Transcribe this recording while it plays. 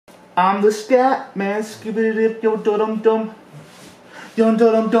I'm the scat man, skibbity dip, yo dum dum, yo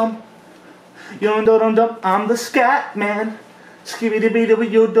dum dum, yo dum dum. I'm the scat man, skibbity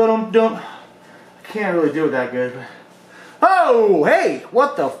dip, yo dum dum. I can't really do it that good. Oh, hey,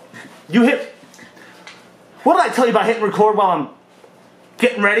 what the? You hit. What did I tell you about hitting record while I'm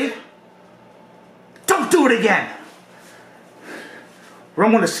getting ready? Don't do it again. Or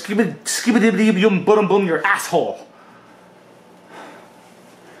I'm gonna skibbity dip, yo dum dum your asshole.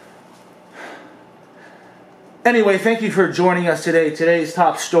 Anyway, thank you for joining us today. Today's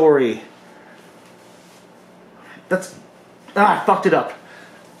top story. I fucked it up.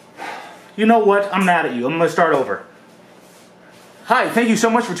 You know what? I'm mad at you. I'm going to start over. Hi, thank you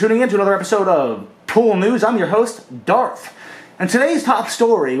so much for tuning in to another episode of Pool News. I'm your host, Darth. And today's top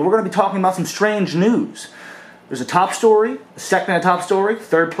story, we're going to be talking about some strange news. There's a top story, a second top story,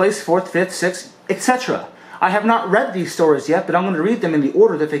 third place, fourth, fifth, sixth, etc. I have not read these stories yet, but I'm going to read them in the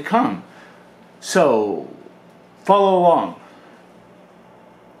order that they come. So follow along.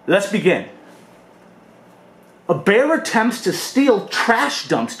 Let's begin. A bear attempts to steal trash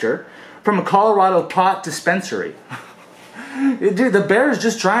dumpster from a Colorado pot dispensary. Dude, the bear is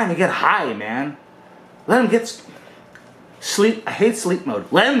just trying to get high, man. Let him get sleep. I hate sleep mode.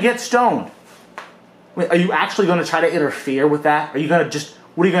 Let him get stoned. Wait, are you actually going to try to interfere with that? Are you going to just,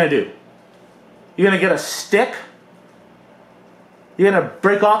 what are you going to do? You're going to get a stick? You're going to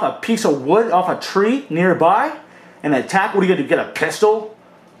break off a piece of wood off a tree nearby? And attack? What are you going to do? Get a pistol?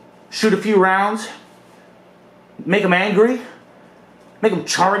 Shoot a few rounds? Make them angry? Make them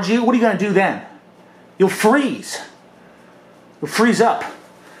charge you? What are you going to do then? You'll freeze. You'll freeze up.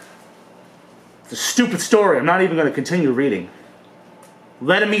 It's a stupid story. I'm not even going to continue reading.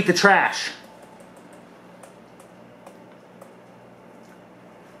 Let him eat the trash.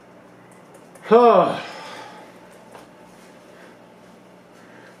 Oh,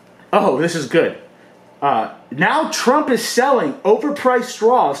 this is good. Now Trump is selling overpriced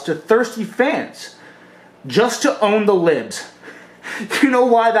straws to thirsty fans just to own the libs. You know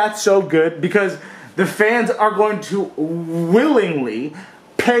why that's so good? Because the fans are going to willingly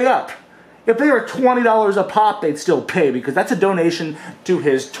pay up. If they were $20 a pop, they'd still pay because that's a donation to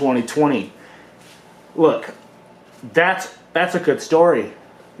his 2020. Look, that's a good story.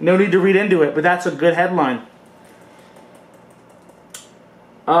 No need to read into it, but that's a good headline.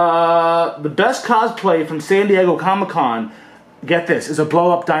 The best cosplay from San Diego Comic-Con, get this, is a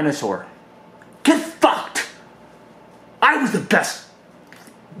blow-up dinosaur. Get fucked! I was the best.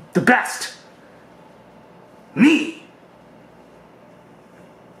 The best. Me.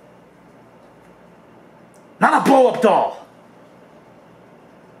 Not a blow-up doll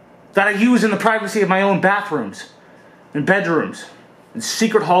that I use in the privacy of my own bathrooms and bedrooms and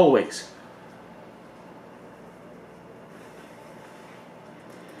secret hallways.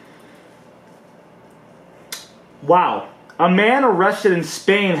 Wow. A man arrested in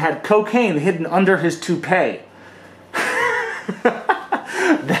Spain had cocaine hidden under his toupee.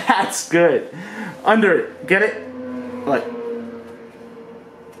 That's good. Under it. Get it? Like,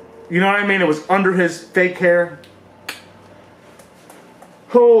 you know what I mean? It was under his fake hair.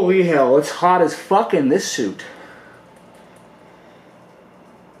 Holy hell, it's hot as fuck in this suit.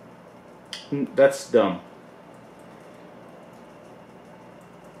 That's dumb.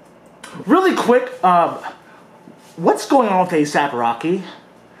 Really quick, what's going on with A$AP Rocky?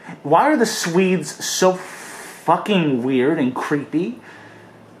 Why are the Swedes so fucking weird and creepy?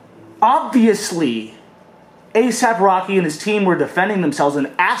 Obviously, A$AP Rocky and his team were defending themselves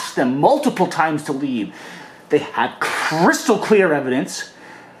and asked them multiple times to leave. They had crystal clear evidence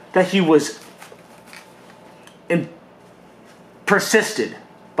that he was persisted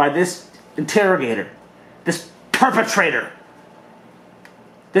by this interrogator, this perpetrator,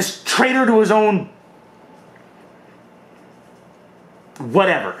 this traitor to his own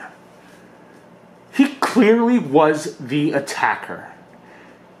whatever. He clearly was the attacker.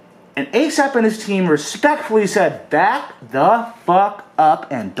 And A$AP and his team respectfully said, back the fuck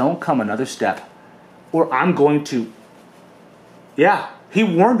up and don't come another step. Or I'm going to... Yeah, he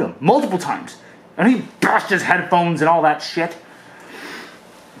warned him multiple times. And he bashed his headphones and all that shit.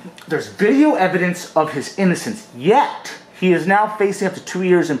 There's video evidence of his innocence. Yet, he is now facing up to 2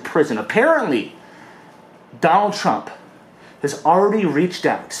 years in prison. Apparently, Donald Trump has already reached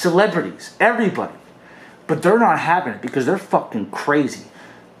out. Celebrities, everybody. But they're not having it because they're fucking crazy.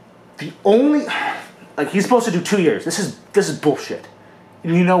 The only... Like, he's supposed to do 2 years. This is bullshit.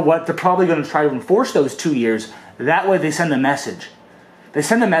 And you know what? They're probably going to try to enforce those 2 years. That way they send a message. They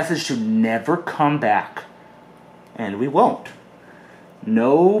send a message to never come back. And we won't.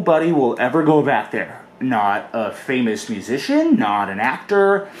 Nobody will ever go back there. Not a famous musician, not an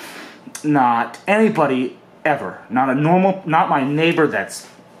actor, not anybody ever. Not my neighbor that's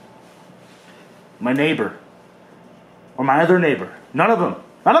my neighbor. Or my other neighbor. None of them.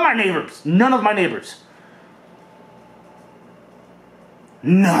 None of my neighbors. None of my neighbors.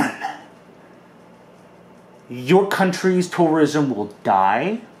 None. Your country's tourism will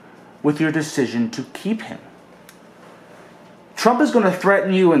die with your decision to keep him. Trump is going to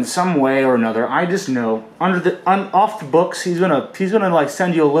threaten you in some way or another. I just know. Off the books, he's gonna like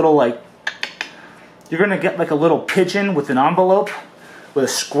send you a little like. You're gonna get like a little pigeon with an envelope, with a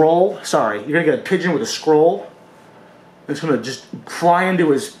scroll. Sorry, you're gonna get a pigeon with a scroll. It's gonna just fly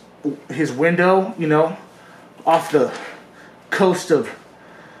into his window, you know, off the coast of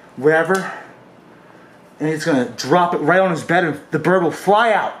wherever, and he's gonna drop it right on his bed, and the bird will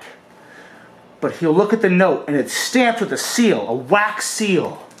fly out. But he'll look at the note, and it's stamped with a seal, a wax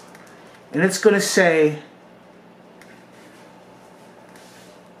seal. And it's going to say,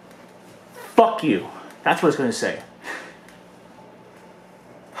 fuck you. That's what it's going to say.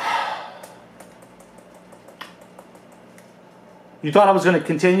 You thought I was going to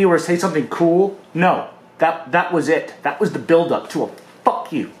continue or say something cool? No. That was it. That was the build-up to a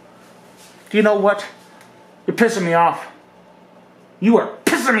fuck you. Do you know what? You're pissing me off. You are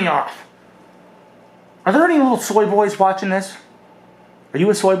pissing me off. Are there any little soy boys watching this? Are you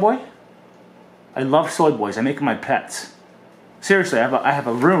a soy boy? I love soy boys. I make them my pets. Seriously, I have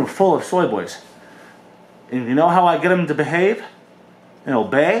a room full of soy boys. And you know how I get them to behave and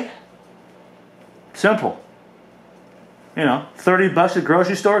obey? Simple. You know, $30 at the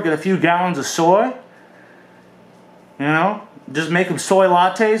grocery store, get a few gallons of soy. You know, just make them soy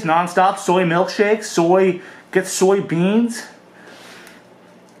lattes nonstop, soy milkshakes, get soy beans.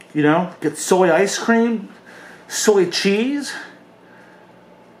 You know, get soy ice cream, soy cheese.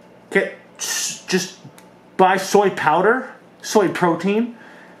 Just buy soy powder, soy protein.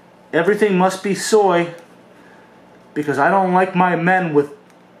 Everything must be soy because I don't like my men with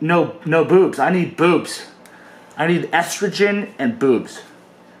no boobs. I need boobs. I need estrogen and boobs.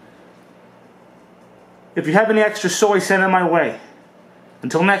 If you have any extra soy, send it my way.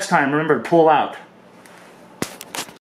 Until next time, remember to pull out.